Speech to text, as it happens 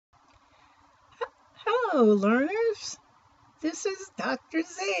Hello, learners. This is Dr.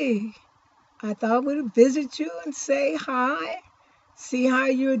 Z. I thought we'd visit you and say hi, see how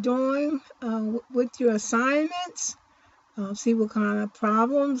you're doing with your assignments, see what kind of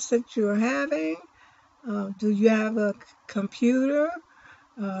problems that you're having. Do you have a computer?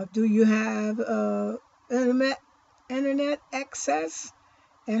 Do you have internet access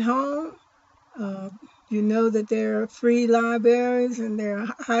at home? Uh, you know that there are free libraries and there are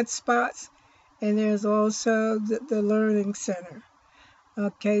hotspots, and there's also the Learning Center.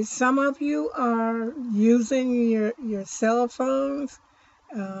 Okay, some of you are using your cell phones.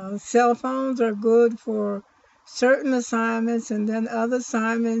 Cell phones are good for certain assignments, and then other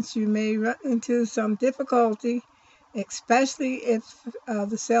assignments you may run into some difficulty, especially if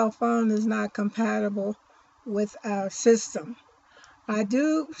the cell phone is not compatible with our system. I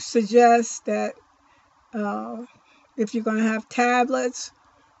do suggest that uh, if you're going to have tablets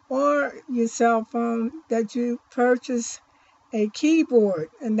or your cell phone, that you purchase a keyboard,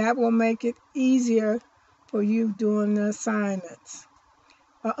 and that will make it easier for you doing the assignments.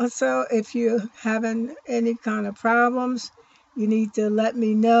 Also, if you're having any kind of problems, you need to let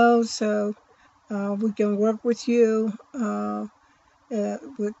me know so we can work with you.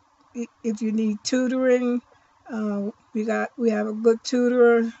 With, if you need tutoring, we have a good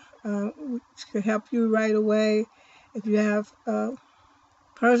tutor which can help you right away. If you have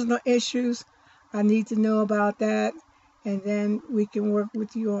personal issues, I need to know about that, and then we can work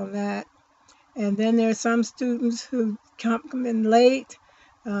with you on that. And then there are some students who come in late,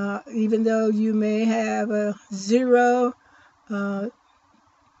 even though you may have a 0, uh,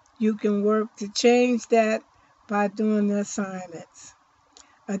 you can work to change that by doing the assignments.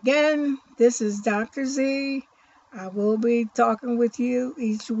 Again, this is Dr. Z. I will be talking with you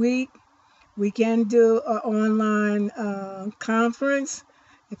each week. We can do an online conference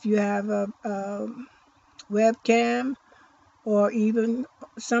if you have a webcam, or even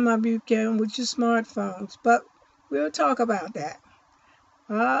some of you can with your smartphones. But we'll talk about that.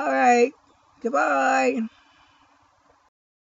 All right. Goodbye.